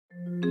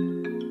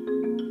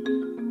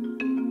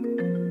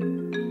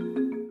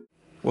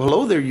Well,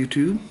 hello there,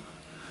 YouTube,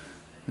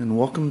 and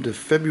welcome to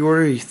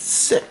February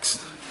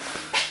 6th.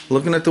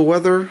 Looking at the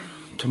weather,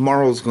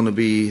 tomorrow's going to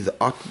be the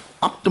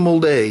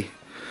optimal day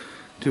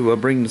to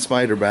bring the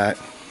Spyder back.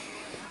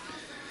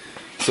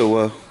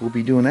 So we'll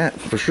be doing that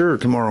for sure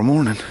tomorrow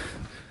morning.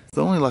 It's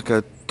only like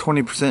a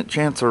 20%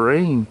 chance of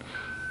rain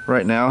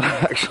right now.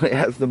 Actually,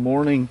 as the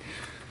morning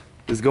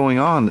is going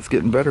on, it's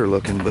getting better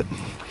looking. But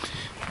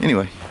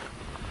anyway,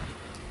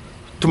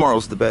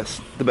 tomorrow's the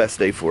best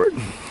day for it.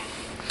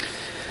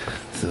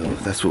 So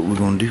that's what we're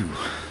gonna do.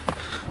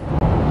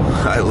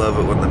 I love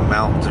it when the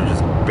mountains are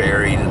just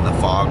buried in the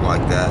fog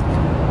like that.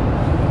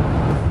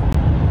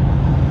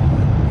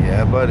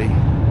 Yeah, buddy.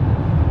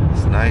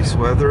 It's nice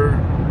weather,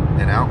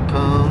 and out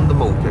come the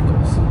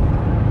mopickles.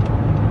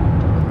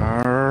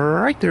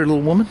 Alright there,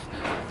 little woman.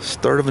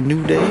 Start of a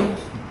new day.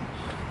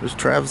 There's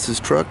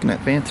Travis's truck and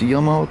that fancy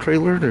Yamaha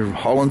trailer. They're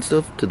hauling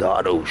stuff to the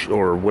auto show,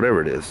 or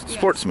whatever it is. Yeah,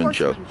 sportsman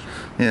show.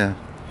 Yeah.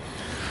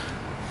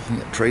 We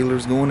got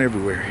trailers going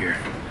everywhere here.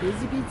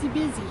 Busy, busy,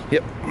 busy.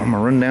 Yep, I'm gonna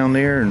run down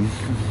there and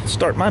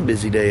start my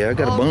busy day. I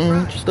got a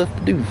bunch of stuff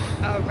to do.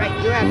 All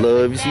right, you're out.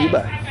 Love you, see you,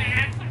 bye.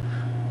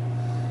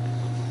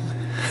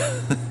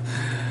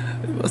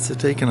 They must have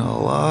taken a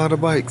lot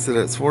of bikes to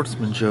that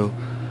sportsman show.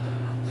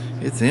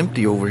 It's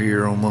empty over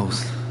here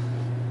almost,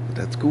 but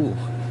that's cool.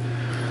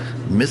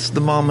 Missed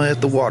the mama at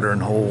the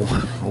watering hole.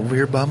 Over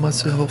here by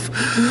myself.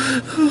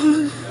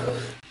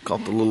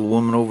 Caught the little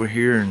woman over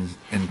here in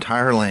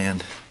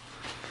Thailand.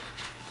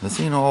 This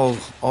ain't all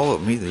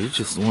of them either. It's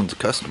just the ones the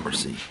customers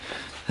see.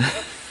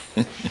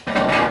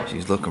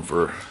 She's looking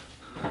for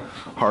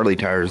Harley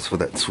tires for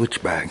that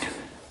switchback.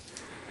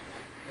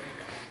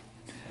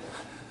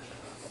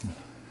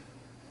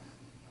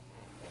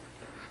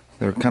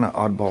 They're kind of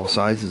oddball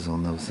sizes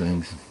on those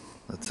things.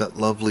 That's that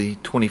lovely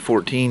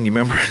 2014. You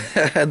remember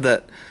it had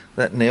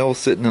that nail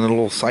sitting in a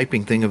little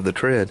siping thing of the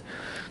tread.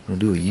 I'm gonna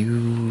do a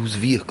used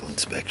vehicle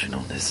inspection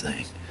on this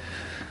thing.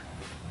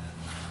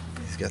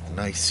 He's got the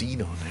nice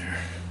seat on there.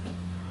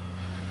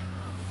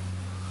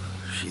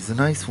 She's a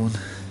nice one.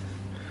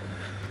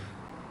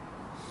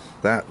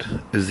 That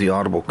is the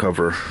audible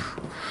cover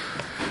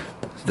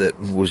that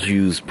was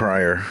used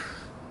prior,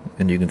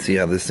 and you can see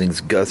how this thing's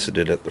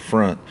gusseted at the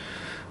front,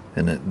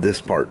 and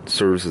this part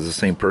serves as the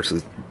same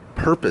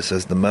purpose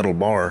as the metal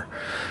bar.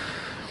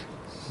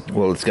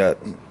 Well, it's got,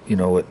 you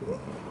know, it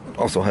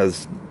also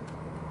has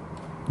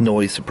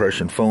noise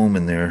suppression foam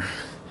in there,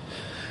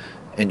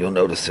 and you'll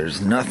notice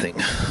there's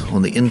nothing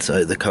on the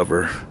inside of the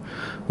cover.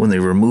 When they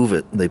remove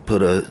it, they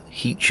put a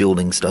heat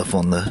shielding stuff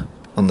on the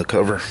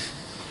cover.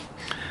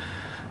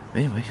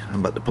 Anyway,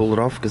 I'm about to pull it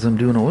off because I'm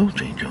doing an oil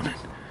change on it.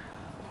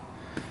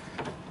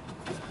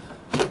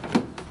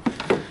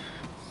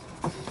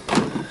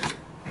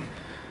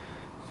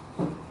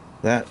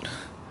 That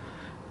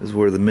is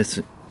where the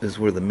missing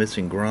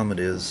grommet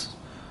is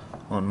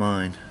on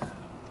mine,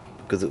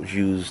 because it was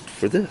used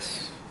for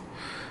this.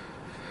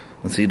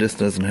 And see, this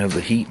doesn't have the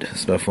heat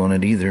stuff on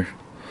it either,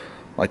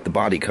 like the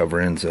body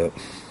cover ends up.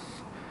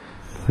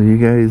 So you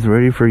guys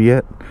ready for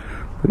yet?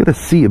 Look at the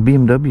sea of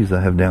BMWs I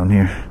have down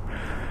here.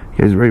 You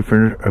guys ready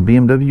for a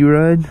BMW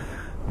ride?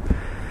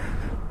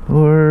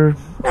 Or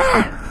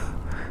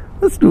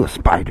let's do a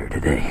Spyder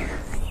today.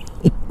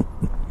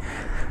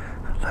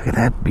 Look at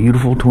that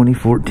beautiful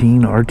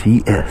 2014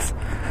 RTS.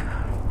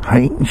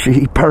 Ain't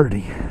she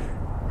pretty?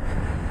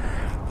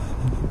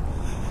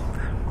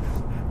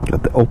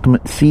 Got the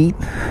ultimate seat.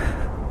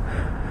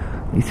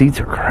 These seats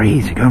are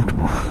crazy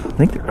comfortable. I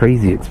think they're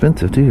crazy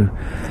expensive too.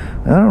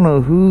 I don't know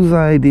whose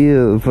idea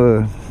of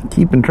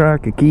keeping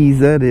track of keys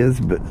that is,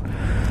 but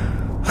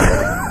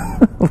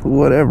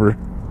whatever.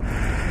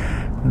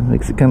 It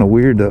makes it kind of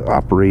weird to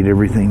operate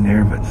everything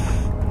there, but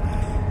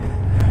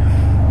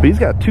he's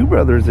got Two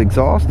Brothers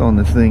exhaust on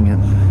this thing,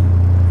 and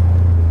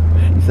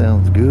she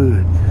sounds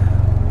good.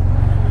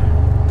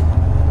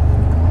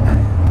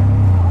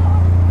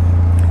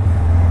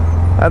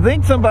 I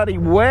think somebody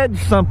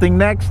wedged something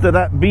next to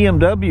that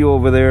BMW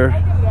over there.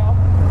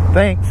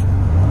 Thanks.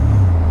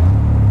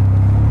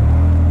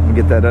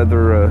 Get that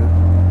other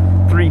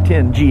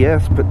 310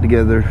 GS put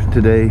together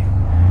today.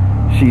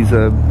 She's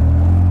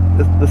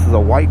this is a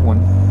white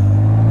one.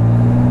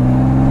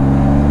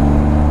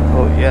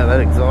 Oh yeah, that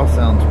exhaust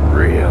sounds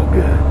real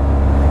good.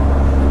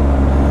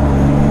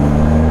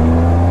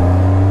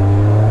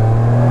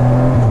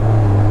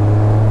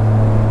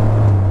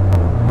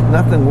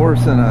 Nothing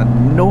worse than a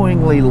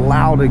annoyingly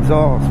loud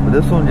exhaust, but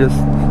this one just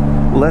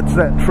lets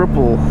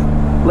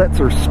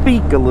her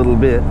speak a little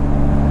bit.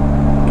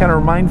 Kind of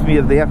reminds me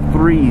of the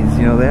F3s.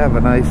 You know, they have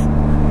a nice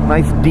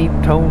deep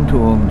tone to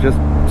them, just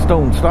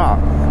stone stock.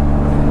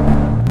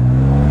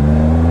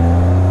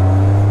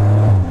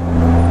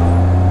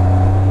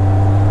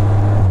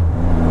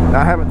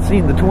 I haven't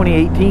seen the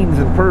 2018s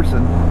in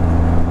person.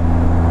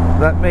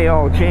 That may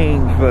all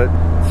change, but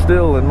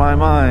still in my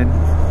mind,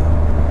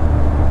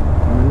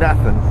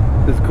 nothing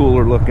is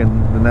cooler looking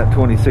than that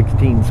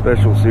 2016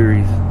 Special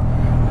Series.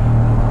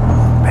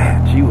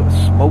 Man, she was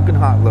smoking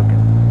hot looking.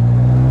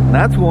 And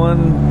that's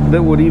one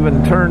that would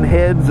even turn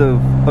heads of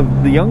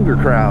the younger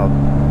crowd.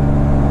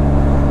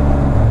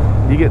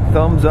 You get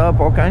thumbs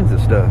up, all kinds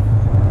of stuff.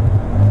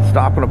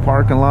 Stop in a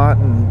parking lot,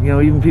 and you know,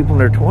 even people in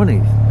their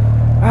 20s.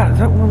 Wow, is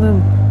that one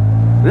of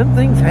them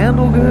things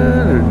handle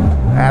good? Or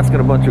asking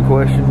a bunch of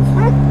questions.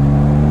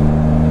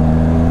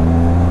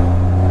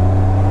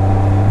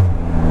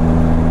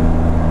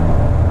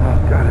 Oh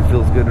God, it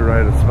feels good to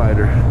ride a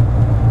Spyder.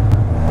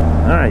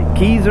 Alright,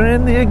 keys are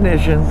in the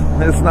ignition.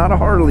 It's not a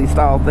Harley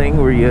style thing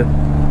where you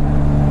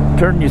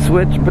turn your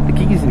switch and put the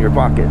keys in your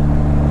pocket.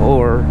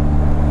 Or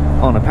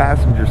on a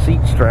passenger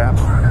seat strap.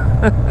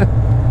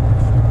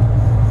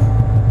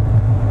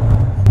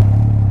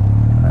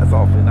 That's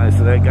awfully nice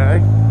of that guy.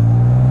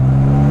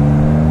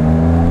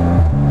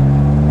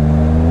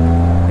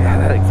 Yeah,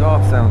 that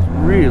exhaust sounds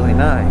really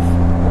nice.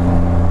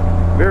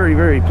 Very,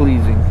 very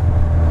pleasing.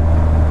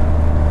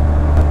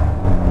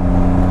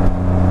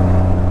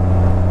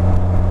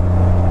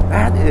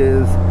 That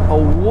is a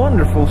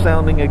wonderful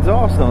sounding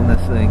exhaust on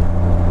this thing.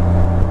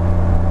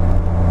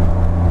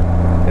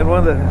 And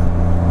one of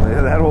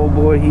that old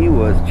boy, he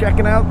was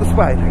checking out the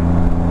Spyder.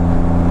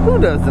 Who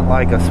doesn't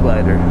like a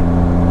Spyder?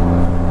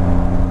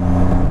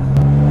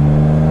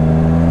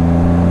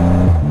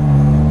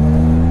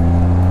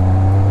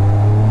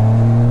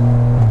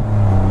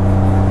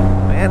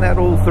 Man, that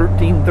old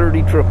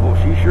 1330 triple,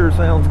 she sure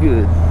sounds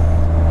good.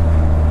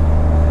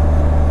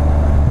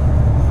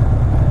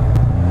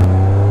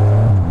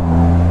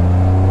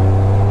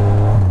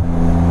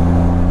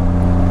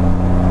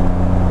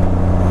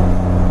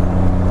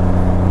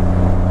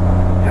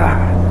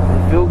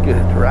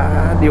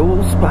 The old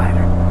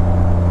Spyder.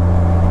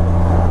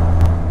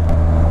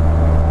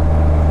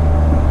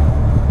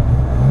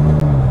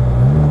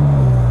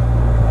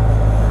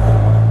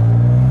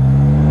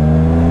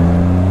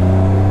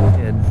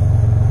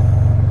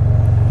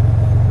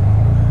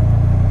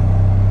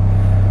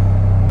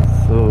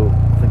 So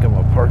I think I'm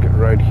gonna park it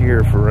right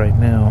here for right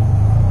now.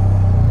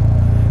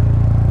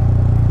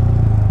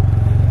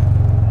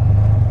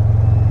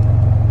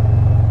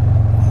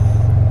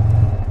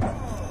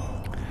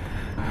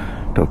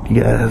 Talk to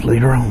you guys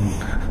later on.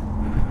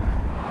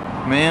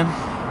 Man,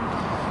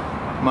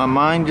 my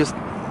mind just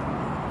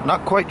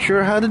not quite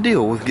sure how to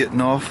deal with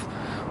getting off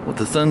with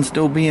the sun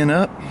still being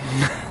up.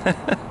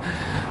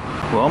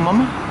 Well,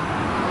 Mama,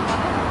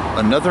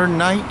 another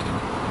night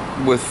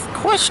with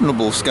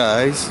questionable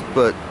skies,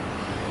 but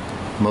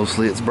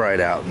mostly it's bright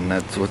out, and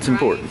that's what's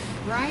important.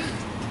 Bright,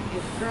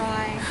 it's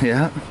dry.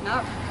 Yeah.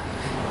 Not.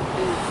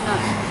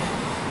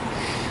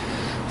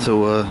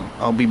 So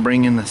I'll be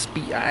bringing the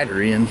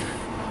Spyder in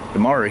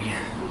tomorrow.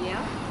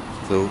 Yeah.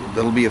 So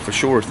that'll be a for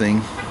sure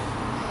thing.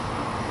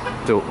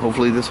 So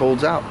hopefully this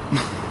holds out.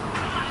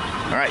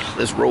 Alright,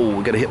 let's roll.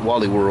 We gotta hit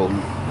Wally World.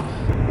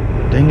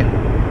 Dang it,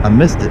 I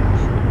missed it.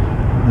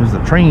 There's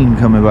a train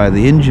coming by.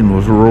 The engine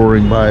was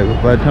roaring by.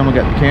 By the time I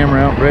got the camera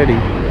out ready,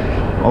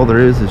 all there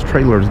is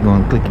trailers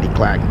going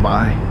clickety-clack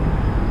by.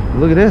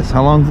 Look at this.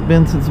 How long has it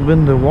been since I've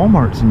been to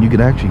Walmart's and you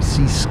could actually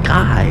see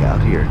sky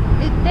out here?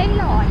 It's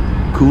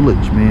daylight.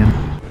 Coolidge, man.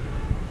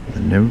 The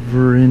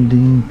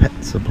never-ending pet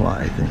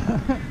supply thing.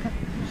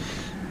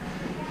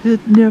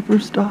 It never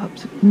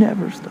stops. It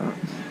never stops.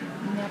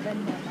 Never.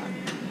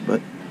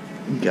 But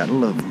you gotta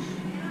love them.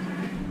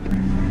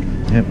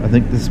 Yep, I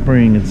think this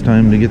spring it's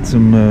time to get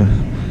some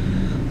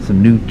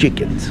new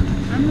chickens.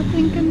 I'm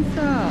thinking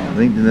so. I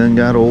think they done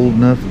got old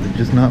enough they're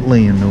just not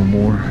laying no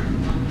more.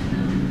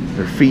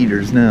 They're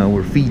feeders now.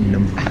 We're feeding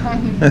them.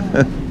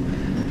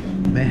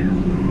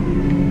 Man.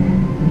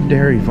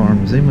 Dairy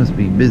farms, they must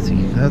be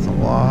busy. That's a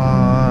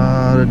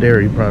lot of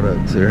dairy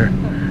products there.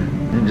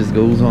 It just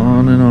goes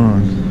on and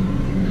on.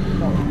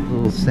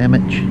 Little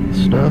sandwich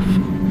stuff.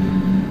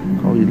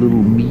 All your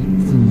little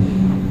meats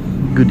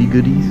and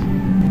goodies.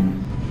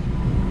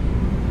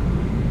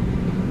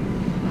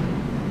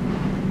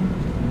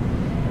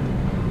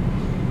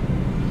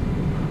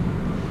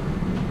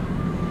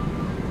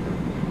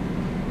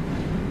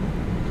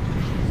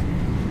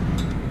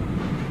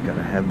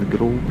 Gotta have the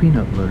good old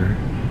peanut butter.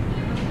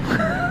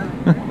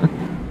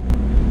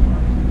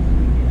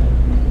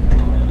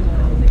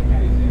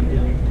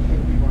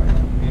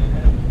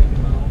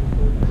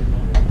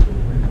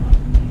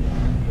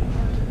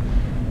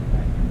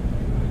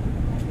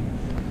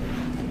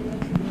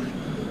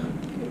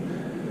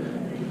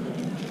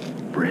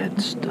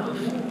 Bread stuff.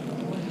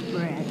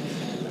 Bread.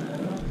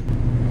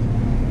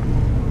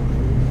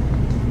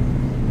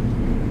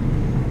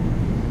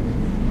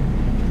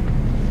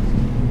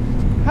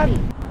 Howdy.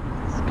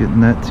 It's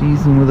getting that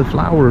season where the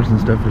flowers and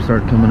stuff are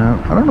starting coming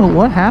out. I don't know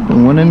what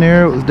happened. Went in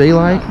there, it was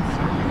daylight.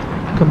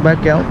 Come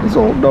back out, it's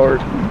all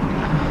dark.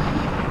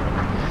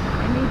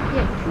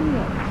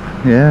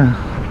 Yeah.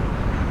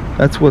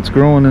 That's what's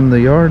growing in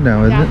the yard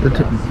now, isn't it?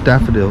 The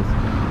daffodils.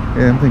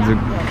 Yeah, them things are.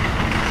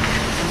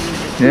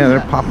 Yeah,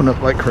 they're popping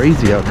up like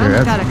crazy out there.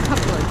 I've got a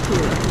couple of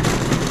tulips.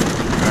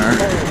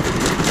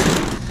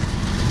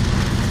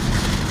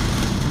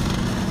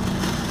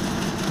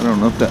 I don't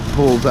know if that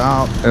pulls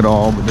out at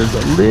all, but there's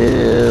a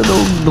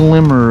little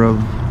glimmer of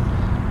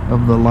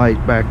of the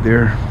light back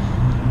there.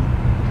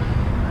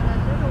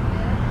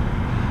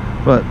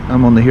 But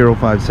I'm on the Hero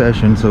 5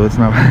 session, so it's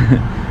not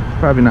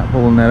probably not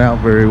pulling that out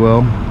very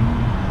well.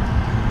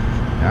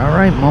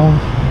 Alright, Mom.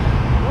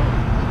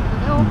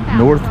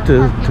 North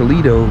to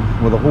Toledo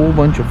with a whole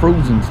bunch of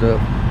frozen stuff.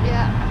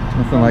 Yeah.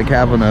 Nothing like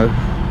having a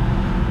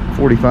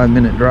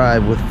 45-minute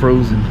drive with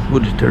frozen.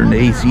 We'll just turn the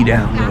AC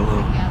down real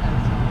low.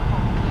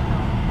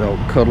 They'll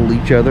cuddle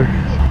each other.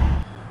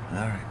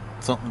 Alright,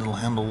 something that'll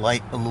handle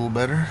light a little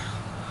better.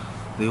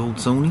 The old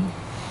Sony.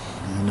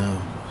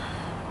 And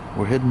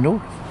we're heading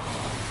north.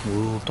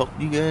 We'll talk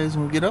to you guys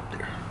when we get up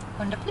there.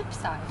 On the flip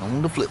side.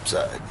 On the flip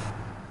side.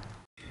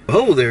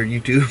 Oh there,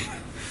 YouTube.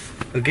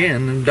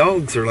 Again, them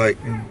dogs are like,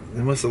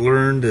 they must have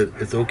learned that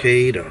it's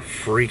okay to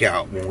freak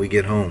out when we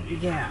get home.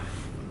 Yeah.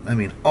 I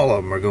mean, all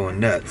of them are going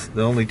nuts.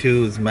 The only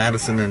two is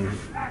Madison and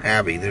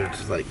Abby. They're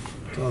just like,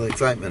 what's all the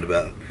excitement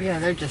about? Yeah,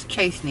 they're just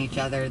chasing each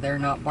other. They're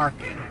not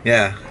barking.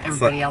 Yeah.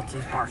 Everybody else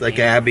is barking. It's like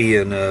Abby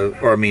and,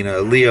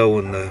 Leo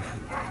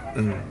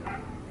and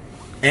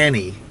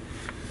Annie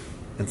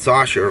and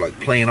Sasha are like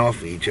playing off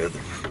of each other.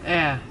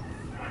 Yeah.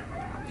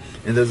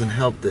 It doesn't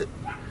help that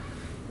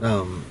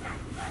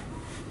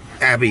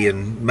Abby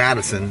and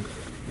Madison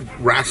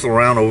wrestle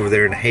around over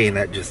there in the hay, and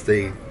that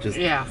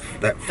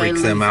that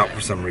freaks them out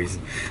for some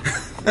reason.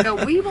 No,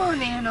 we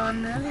weren't in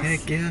on this.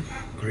 Heck yeah,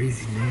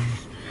 crazy man,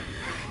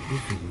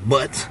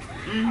 butts.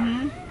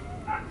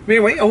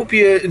 Anyway, I hope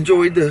you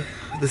enjoyed the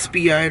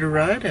Spyder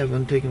ride. I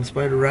haven't taken a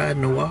Spyder ride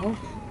in a while.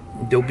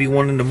 There'll be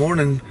one in the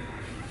morning,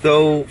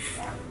 though.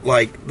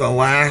 Like the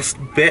last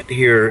bit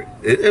here,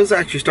 it was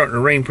actually starting to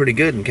rain pretty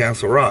good in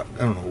Castle Rock. I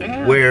don't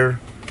know where.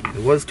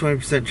 It was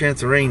 20%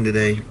 chance of rain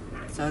today.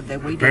 So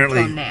that we Apparently,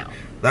 didn't come now.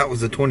 That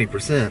was the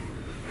 20%.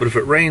 But if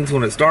it rains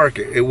when it's dark,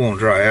 it won't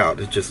dry out.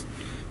 It's just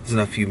there's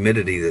enough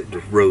humidity that the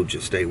roads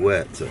just stay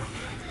wet. So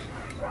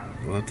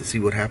we'll have to see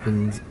what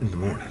happens in the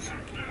morning.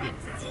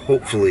 Yes.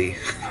 Hopefully,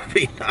 it'll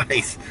be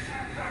nice.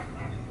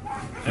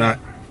 Not,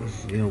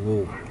 you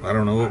know, I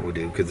don't know what we'll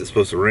do because it's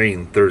supposed to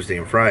rain Thursday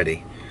and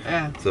Friday.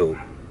 Yeah. So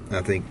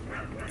I think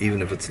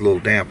even if it's a little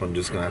damp, I'm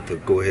just gonna have to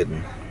go ahead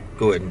and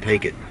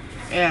take it.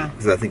 Yeah.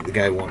 Because I think the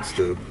guy wants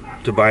to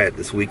buy it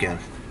this weekend.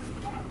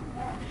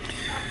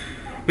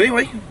 But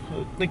anyway,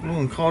 I think we're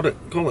gonna call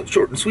it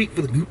short and sweet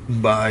for the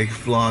goodbye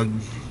vlog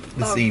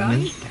this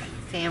evening.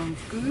 Sounds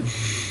good.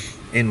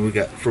 And we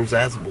got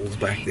frozazables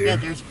back there. Yeah,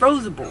 there's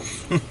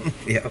frozables.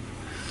 Yeah.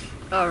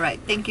 Alright,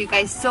 thank you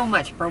guys so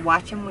much for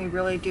watching. We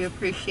really do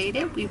appreciate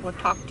it. We will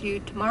talk to you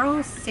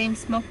tomorrow. Same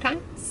smoke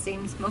time,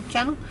 same smoke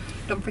channel.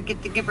 Don't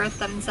forget to give her a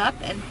thumbs up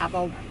and have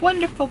a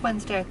wonderful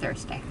Wednesday or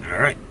Thursday.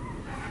 Alright.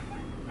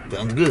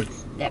 Sounds good.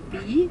 That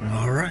be?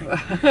 Alright.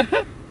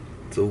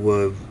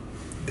 So,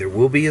 there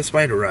will be a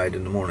Spyder ride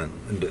in the morning.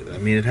 And, I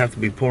mean, it'd have to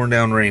be pouring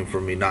down rain for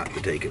me not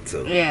to take it.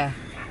 So, yeah.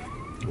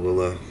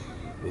 We'll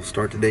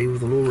start the day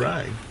with a little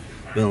ride.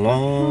 Been a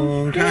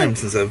long time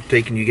since I've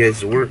taken you guys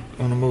to work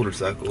on a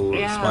motorcycle or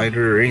a Spyder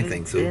or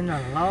anything. It's been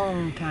a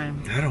long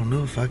time. I don't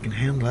know if I can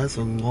handle that. That's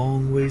a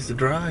long ways to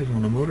drive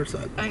on a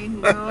motorcycle. I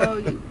know,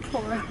 you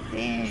poor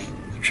thing.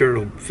 I'm sure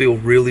it'll feel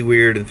really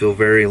weird and feel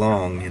very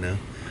long, you know.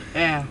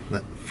 Yeah.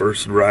 That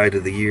first ride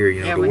of the year,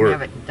 you know, yeah, to we work.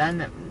 haven't done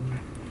it in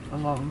a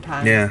long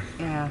time. Yeah.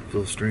 Yeah.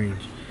 Feels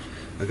strange.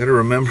 I gotta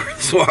remember to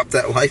swap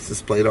that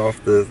license plate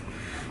off the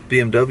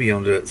BMW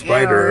onto that Spyder.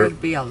 Yeah, or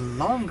it'd be a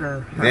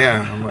longer.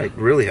 Yeah, I might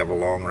really have a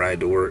long ride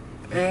to work.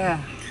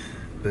 Yeah.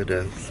 But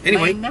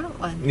anyway. That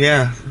one.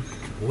 Yeah.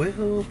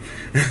 Well.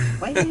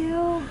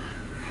 Well.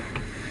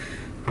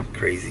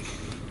 Crazy.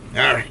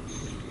 All right.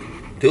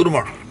 Till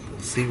tomorrow. We'll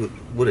see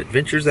what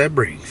adventures that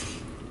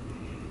brings.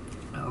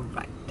 All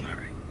right. All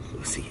right.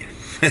 We'll see you.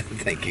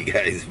 Thank you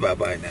guys. Bye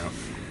bye now.